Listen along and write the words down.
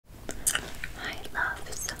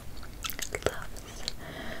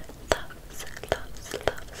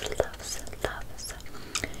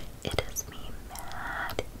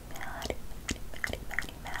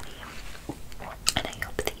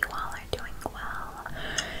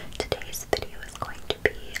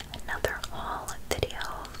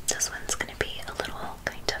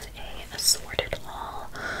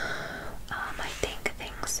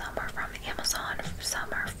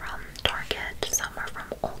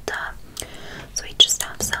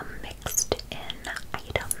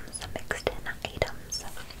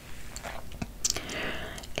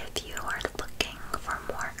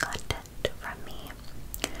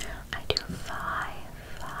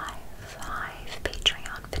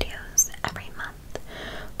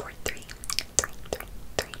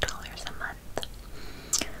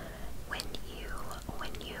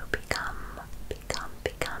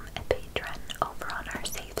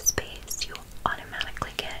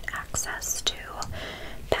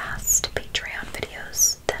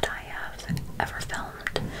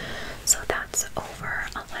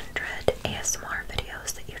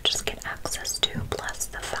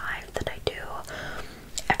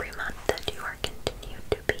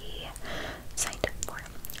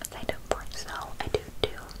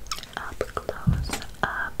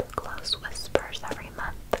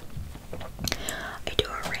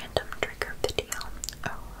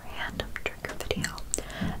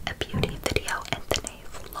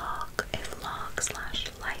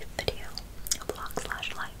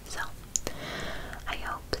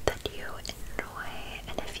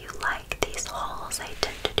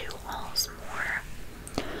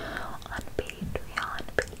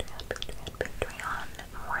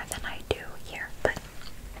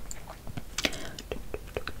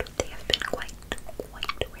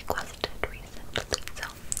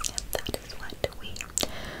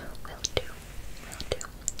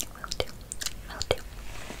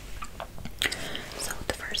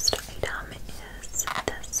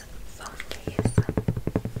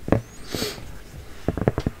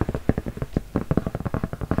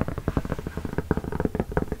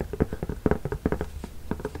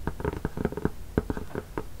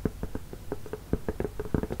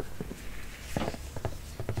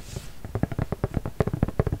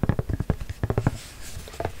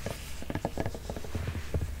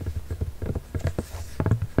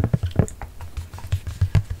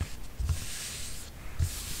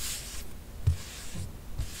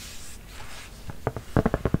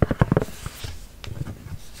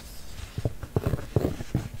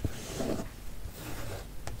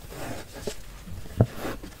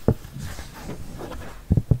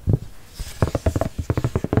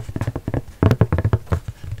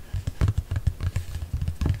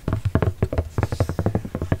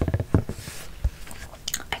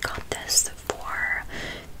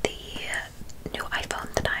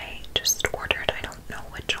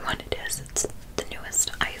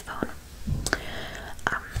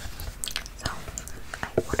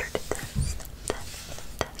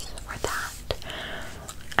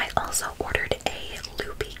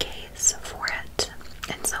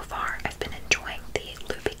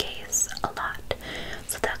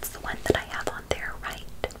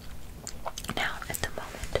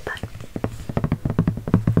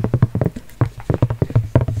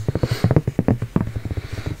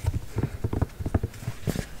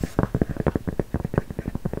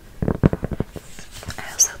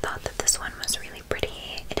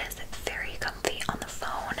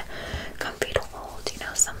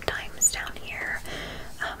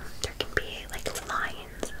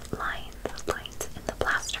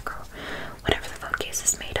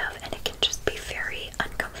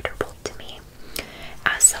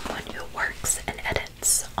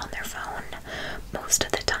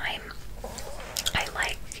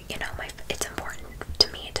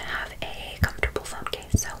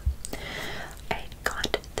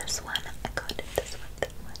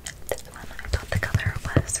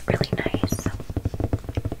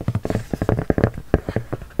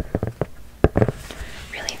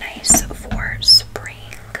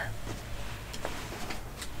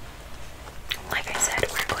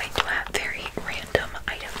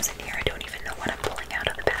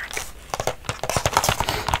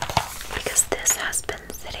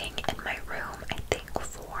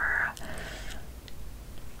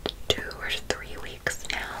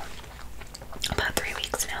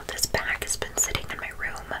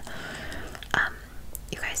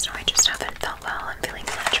felt well. I'm feeling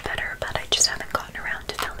much better, but I just haven't gotten around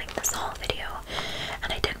to filming this haul video,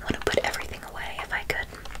 and I didn't want to put everything away if I could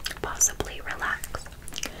possibly relax,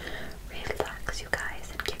 you guys,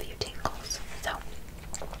 and give you tingles. So,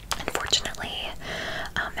 unfortunately,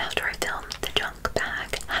 after I filmed, the junk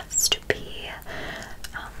bag has to be,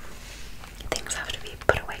 things have to be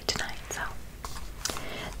put away tonight. So,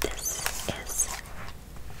 this is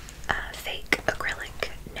fake acrylic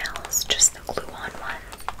nails, just the glue-on ones.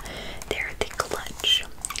 They're the clutch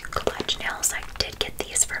nails. I did get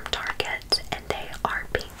these from Target, and they are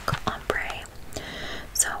pink ombre.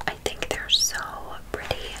 So I think they're so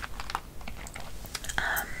pretty.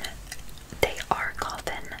 They are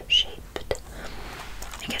coffin shaped.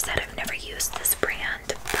 Like I said, I've never used this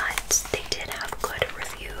brand, but they did have good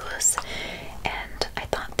reviews, and I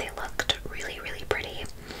thought they looked really, really pretty.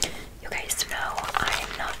 You guys know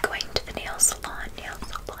I'm not going to the nail salon.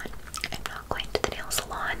 I'm not going to the nail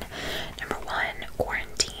salon. Number one,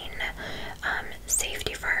 quarantine.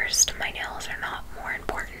 Safety first. My nails are not more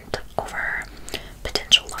important over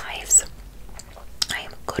potential lives. I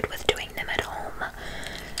am good with doing them at home,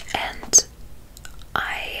 and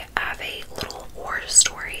I have a little horror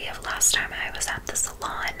story of last time I was at the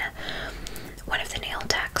salon. One of the nail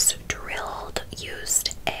techs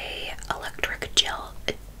used a electric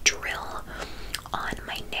drill on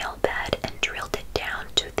my nail bed and drilled it down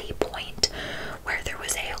to the point where there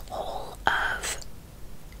was a hole of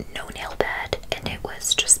no nail bed, and it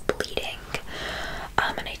was just bleeding.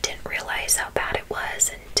 And I didn't realize how bad it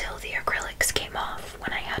was until the acrylics came off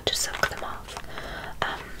when I had to soak them off.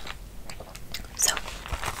 So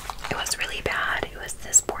it was really bad. It was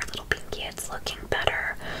this poor little pinky. It's looking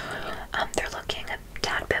better. They're looking a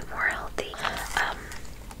tad bit more healthy.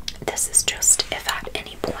 This is just if at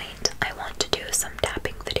any point I want to do some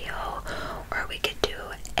tapping video, or we could do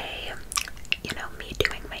a, me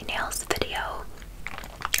doing my nails video.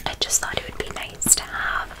 I just thought it would be nice to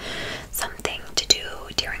have something to do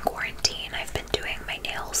during quarantine. I've been doing my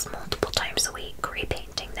nails multiple times a week,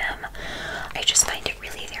 repainting them. I just find it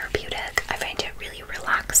really therapeutic. I find it really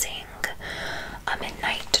relaxing at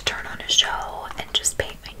night to turn on a show and just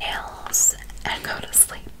paint my nails and go to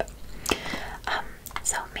sleep.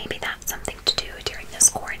 So maybe that's something to do during this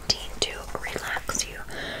quarantine to relax you.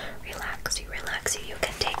 You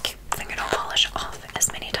can take fingernail polish off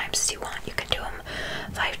as many times as you want. You can do them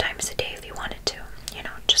 5 times a day if you wanted to.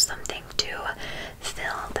 Just something to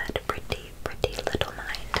fill that pretty, pretty little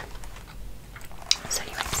mind. So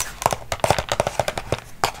anyways.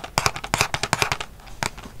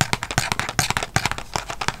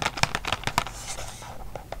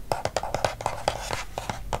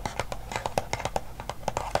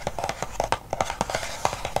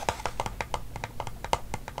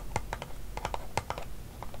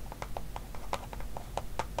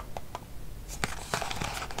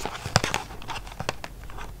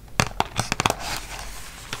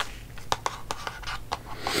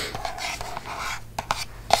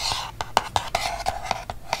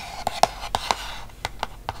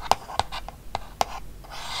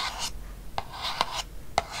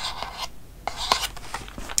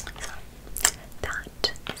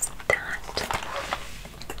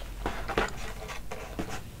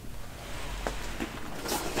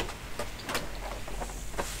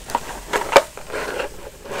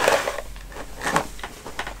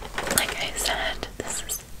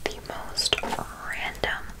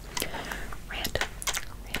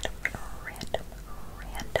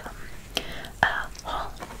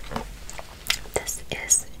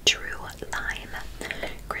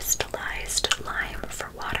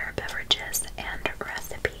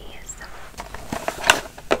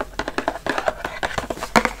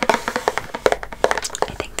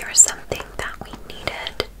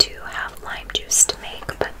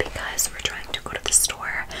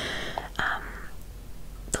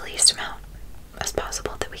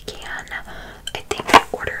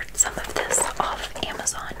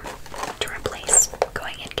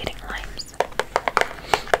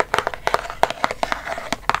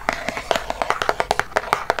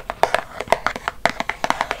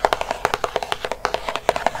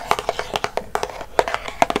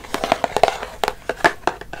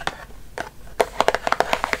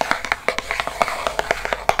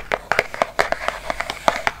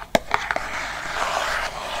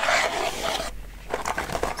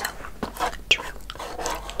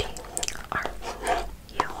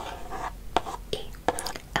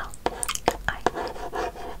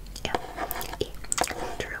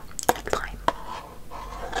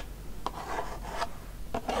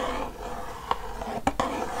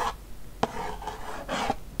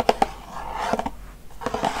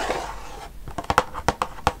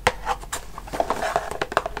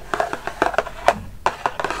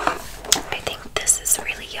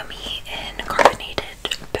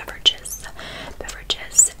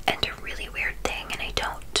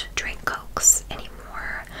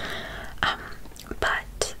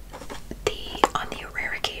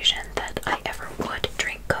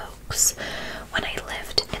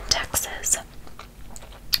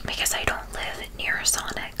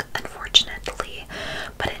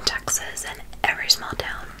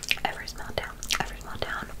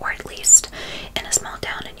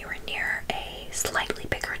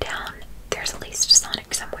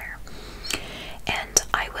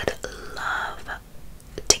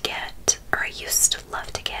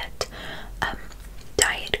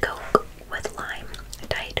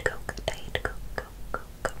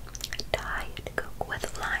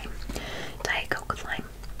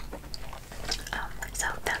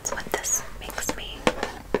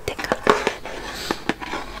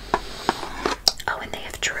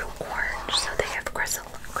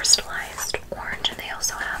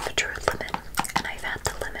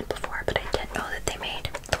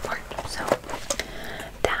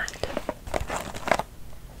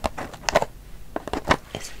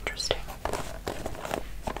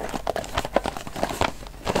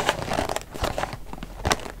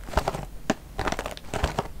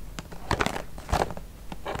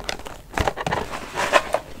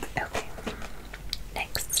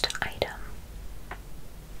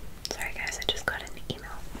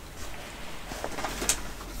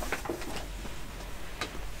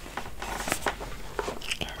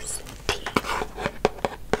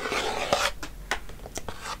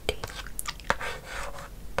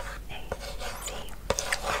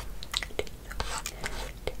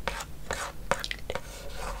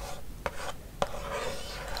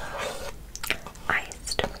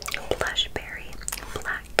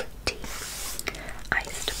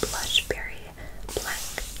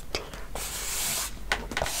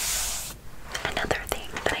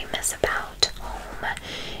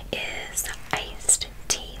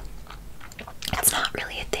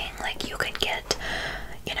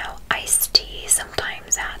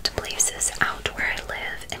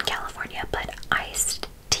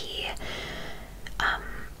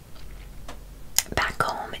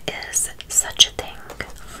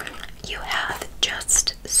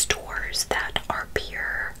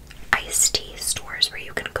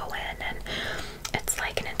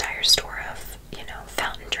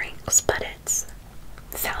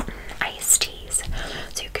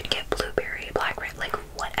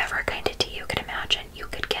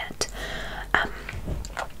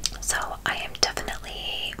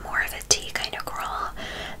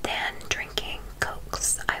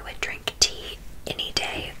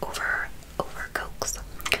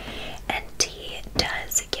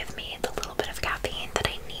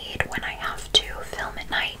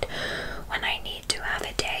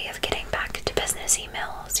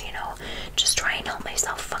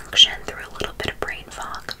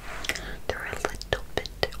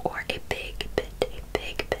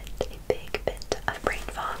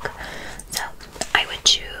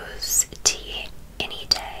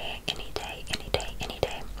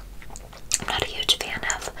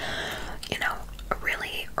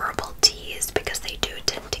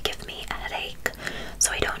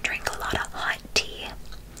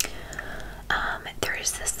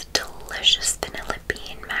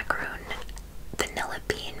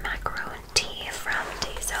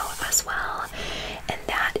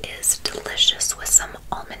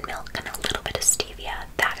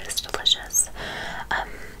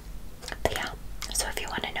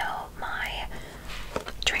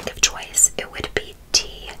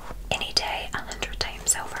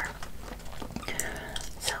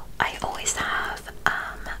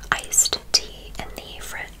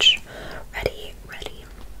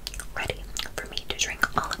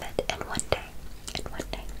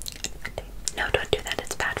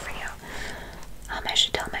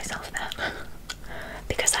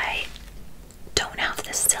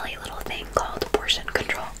 silly little thing called portion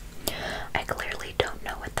control. I clearly don't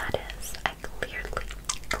know what that is. I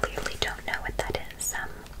clearly don't know what that is.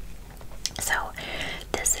 So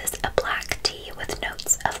this is a black tea with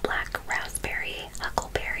notes of black raspberry,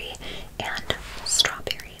 huckleberry, and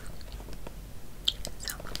strawberry.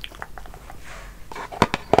 So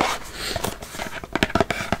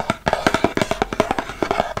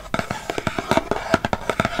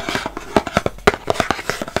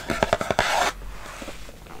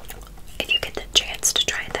if you get the chance to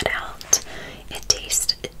try that out, it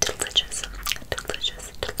tastes delicious.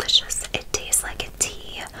 Delicious, delicious. It tastes like a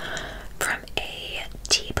tea from a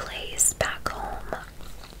tea place back home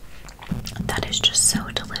that is just so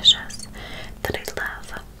delicious that I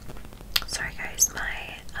love. Sorry guys,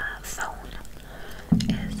 my phone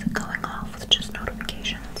is going off with just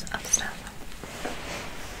notifications of stuff.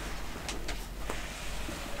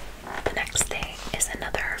 The next thing is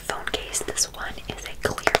another phone case. This one is a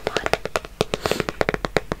clear one.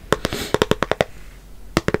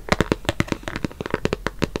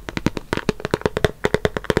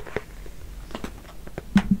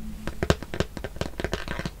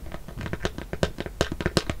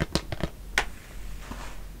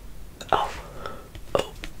 Oh,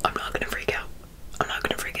 I'm not gonna freak out. I'm not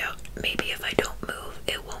gonna freak out. Maybe if I don't move,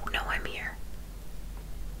 it won't know I'm here.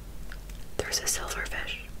 There's a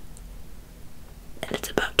silverfish, and it's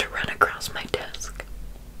about to run across my desk.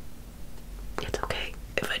 It's okay.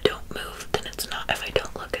 If I don't move, then it's not. If I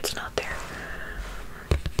don't look, it's not there.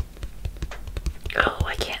 Oh,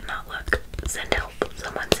 I can't not look. Send help.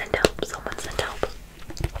 Someone send help. Someone send help.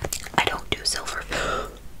 I don't do silver.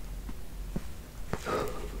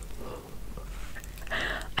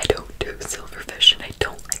 I don't do silverfish, and I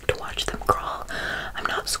don't like to watch them crawl. I'm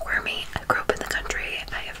not squirmy. I grew up in the country.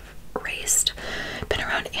 I have been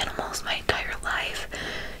around animals my entire life,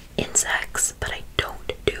 insects, but I don't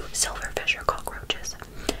do silverfish or cockroaches.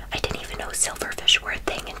 I didn't even know silverfish were a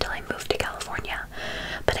thing until I moved to California.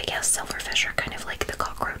 But I guess silverfish are kind of like the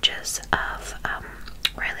cockroaches of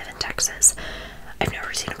where I live in Texas. I've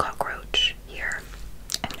never seen a cockroach here.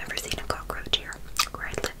 I've never seen a cockroach here where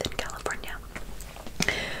I live in California.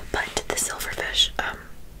 But the silverfish,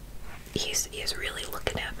 he's really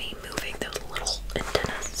looking at me, moving those little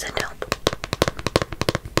antennas. Send help.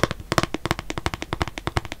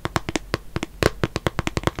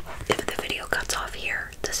 If the video cuts off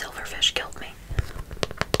here, the silverfish killed me.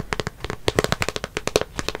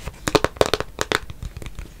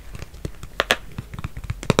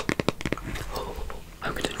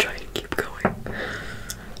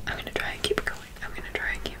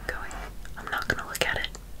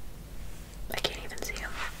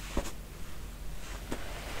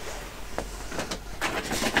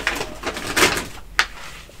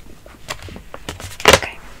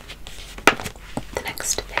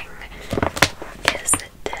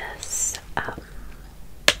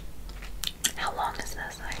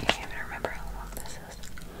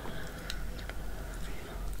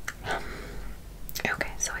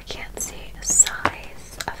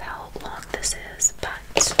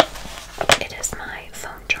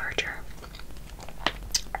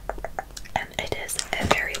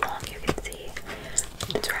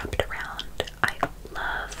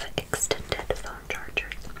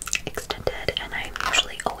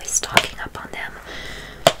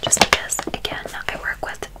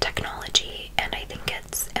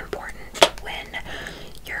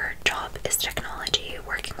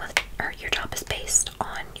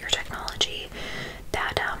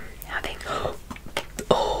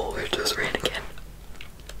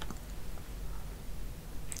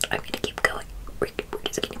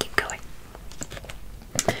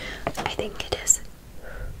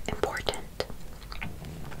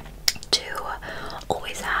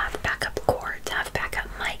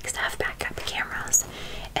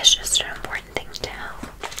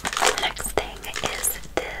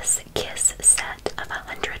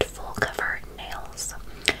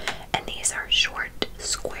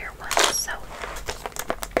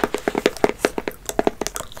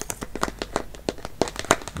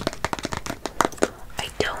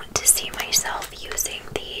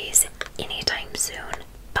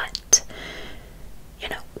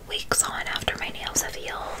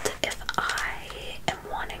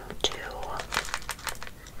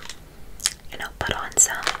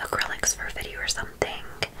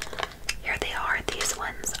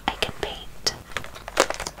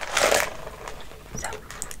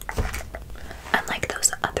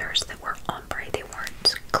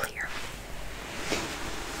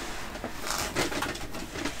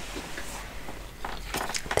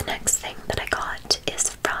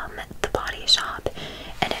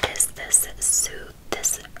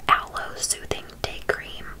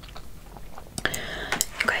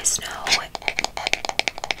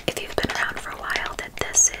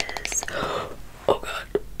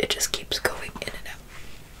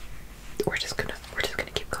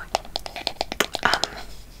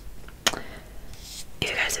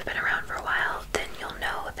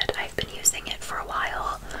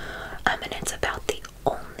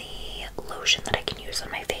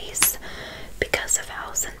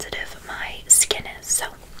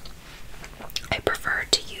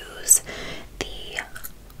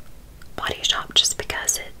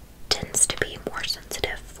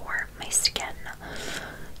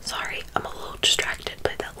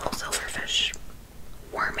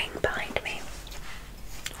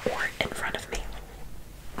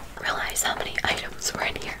 realize how many items were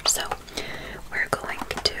in here, so we're going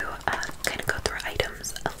to kind of go through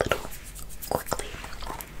items a little quickly.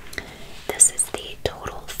 This is the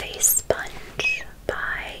Total Face Sponge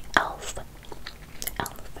by Elf.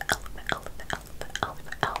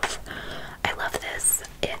 Elf. I love this.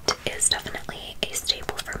 It is definitely a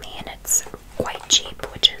staple for me, and it's quite cheap,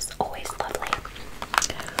 which is always lovely.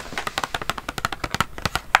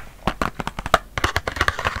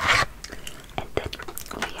 And then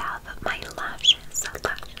we have my lashes.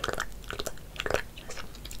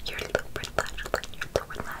 Your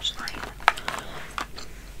lower lash line.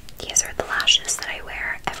 These are the lashes that I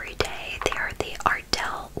wear every day. They are the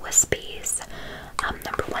Ardell wispies,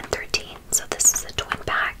 number 113. So this is a twin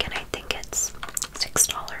pack, and I think it's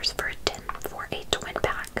 $6 for a twin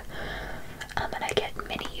pack. And I get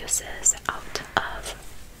many uses out of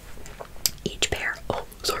each pair. Oh,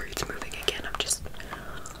 sorry, it's moving again.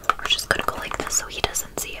 We're just gonna go like this so he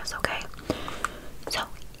doesn't see us, okay? So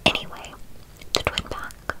anyway, the twin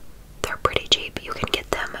pack, they're pretty cheap. You can get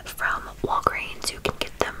them from Walgreens. You can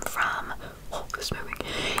get them from, oh, it's moving.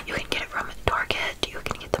 You can get it from Target. You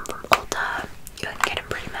can get them from Ulta. You can get them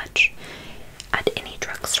pretty much at any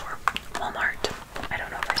drugstore, Walmart. I don't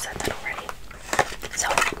know if I said that already. So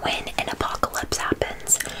when an apocalypse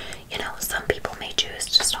happens, you know, some people may choose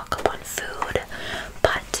to stock up on food,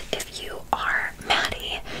 but if you are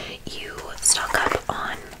Maddie, you stock up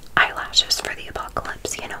on eyelashes for the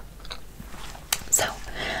apocalypse, you know. So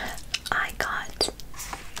I got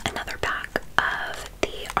another pack of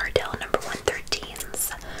the Ardell number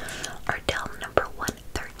 113s. Ardell number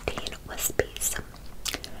 113 wispies.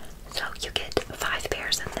 So you get 5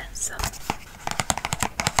 pairs in this.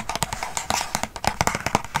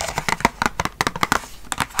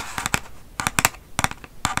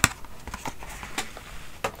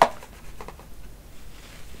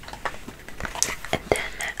 And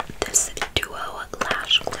then this Duo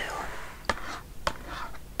Lash Glue.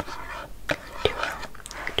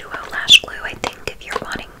 Duo Lash Glue, I think if you're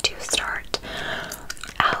wanting to start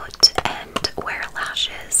out and wear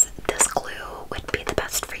lashes, this glue would be the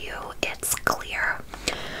best for you. It's clear,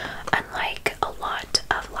 unlike a lot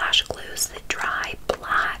of lash glues that dry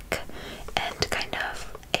black and kind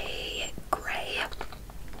of a gray,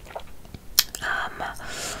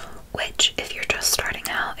 which if you're just starting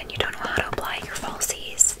out and you don't know how to apply your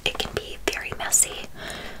falsies, it can be very messy.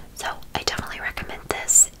 So I definitely recommend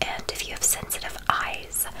this, and if you have sensitive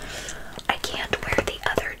eyes, I can't wear the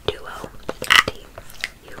other Duo.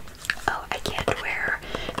 I can't wear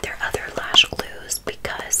their other lash glues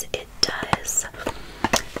because it does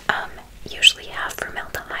usually have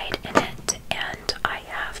formaldehyde in it, and I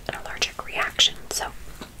have an allergic reaction. So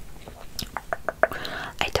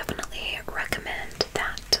I definitely recommend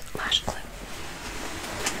that lash glue.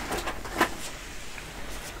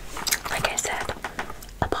 Like I said,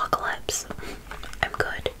 apocalypse, I'm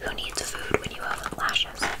good. Who needs food when you have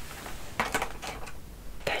lashes? Like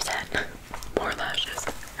I said, more lashes.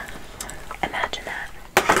 Imagine that.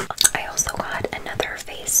 I also got another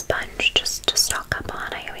face sponge just to stock up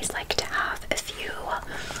on. I always like to have a few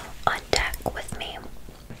on deck with me.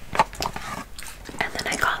 And then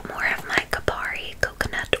I got more of my Kapari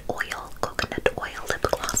coconut oil lip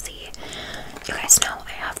glossy. You guys know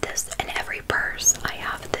I have this in every purse. I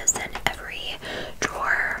have this in every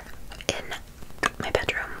drawer in my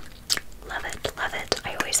bedroom. Love it, love it.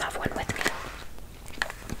 I always have one with me.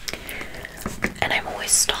 And I'm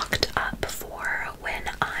always stocked up for when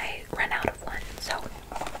I run out of one. So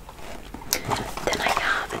then I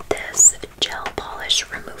have this gel polish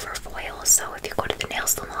remover foil. So if you go to the nail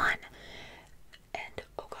salon and,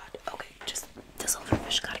 oh god, okay, just the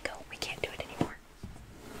silverfish gotta go. We can't do it anymore.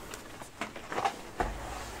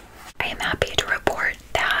 I am happy to report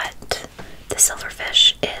that the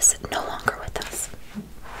silverfish is no longer with us.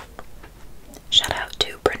 Shout out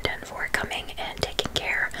to Brendan for coming and taking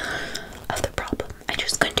care of the problem. I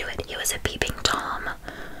just couldn't do it. He was a peeping Tom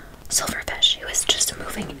silverfish. He was just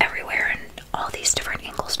moving everywhere and all these different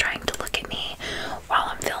angles trying to look at me while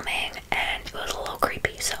I'm filming, and it was a little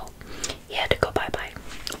creepy, so he had to go bye-bye.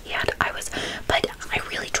 But I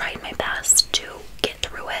really tried my best to get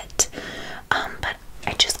through it, but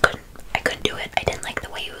I just couldn't do it. I didn't like the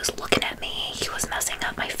way he was looking at me. He was messing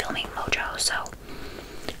up my filming mojo, so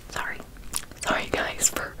sorry guys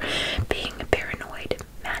for being paranoid.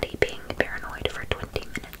 Maddie being paranoid for 20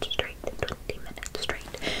 minutes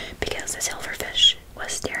straight, because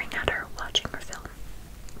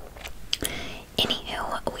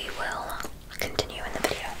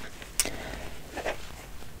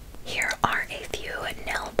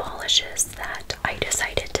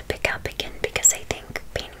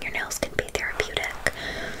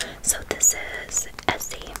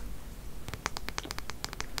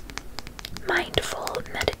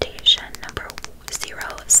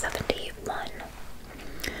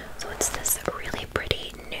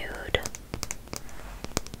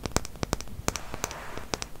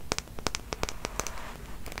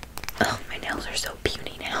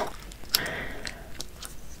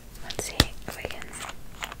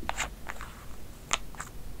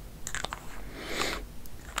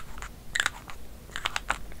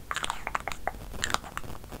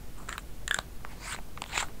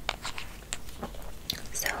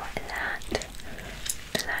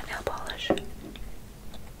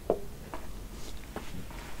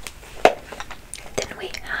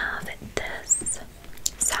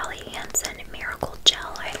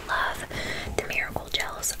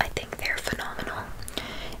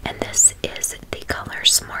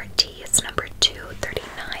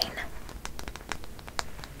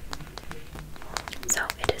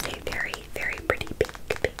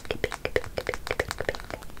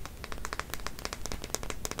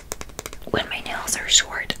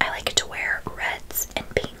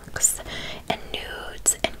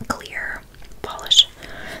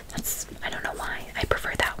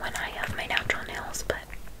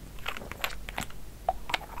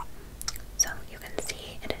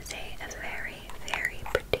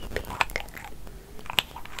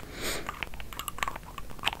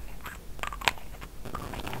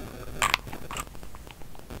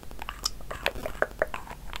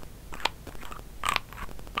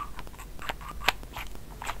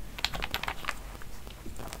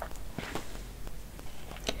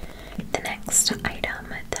next item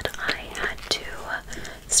that I had to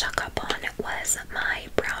stock up on was my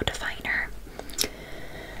brow definer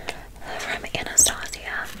from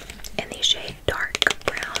Anastasia in the shade dark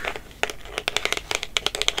brown,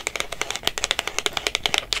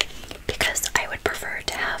 because I would prefer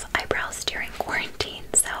to have eyebrows during quarantine,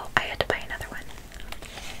 so I had to buy another one.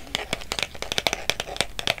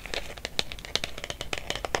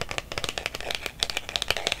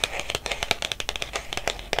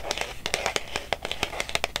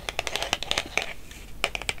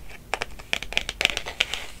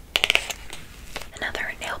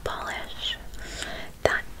 Another nail polish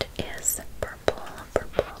that is purple,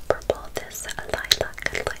 this lilac,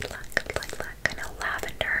 kind of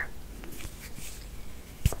lavender.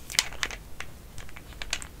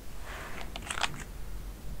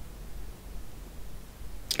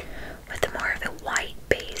 With more of a white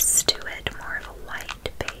base to it, more of a white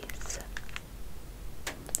base.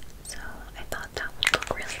 So I thought that would look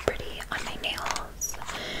really pretty on my nails,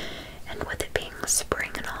 and with it being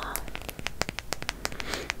spring and all.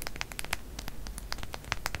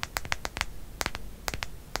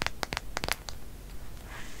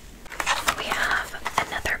 We have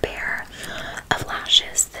another pair of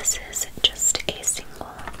lashes. This is just a single.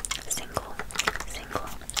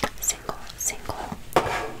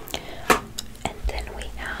 And then we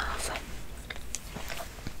have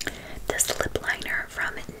this lip liner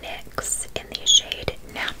from NYX in the shade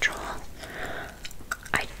Natural.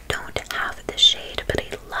 I don't have this shade, but I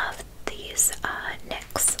love these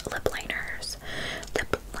NYX lip liners.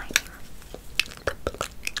 Lip lining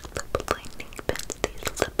pins.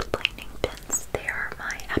 These lip lining pins, they are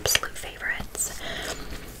my absolute favorites,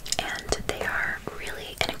 and they are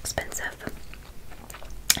really inexpensive.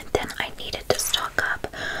 And then I needed to stock up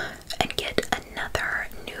and get another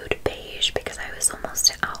nude beige because I was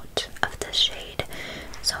almost out of this shade.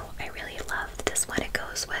 So I really love this one. It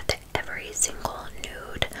goes with every single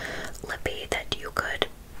nude lippy that you could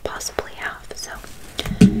possibly have. So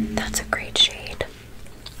that's a great shade.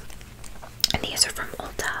 And these are from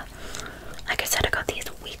Ulta. Like I said, I got these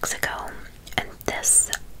weeks ago. And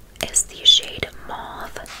this is the shade Mauve.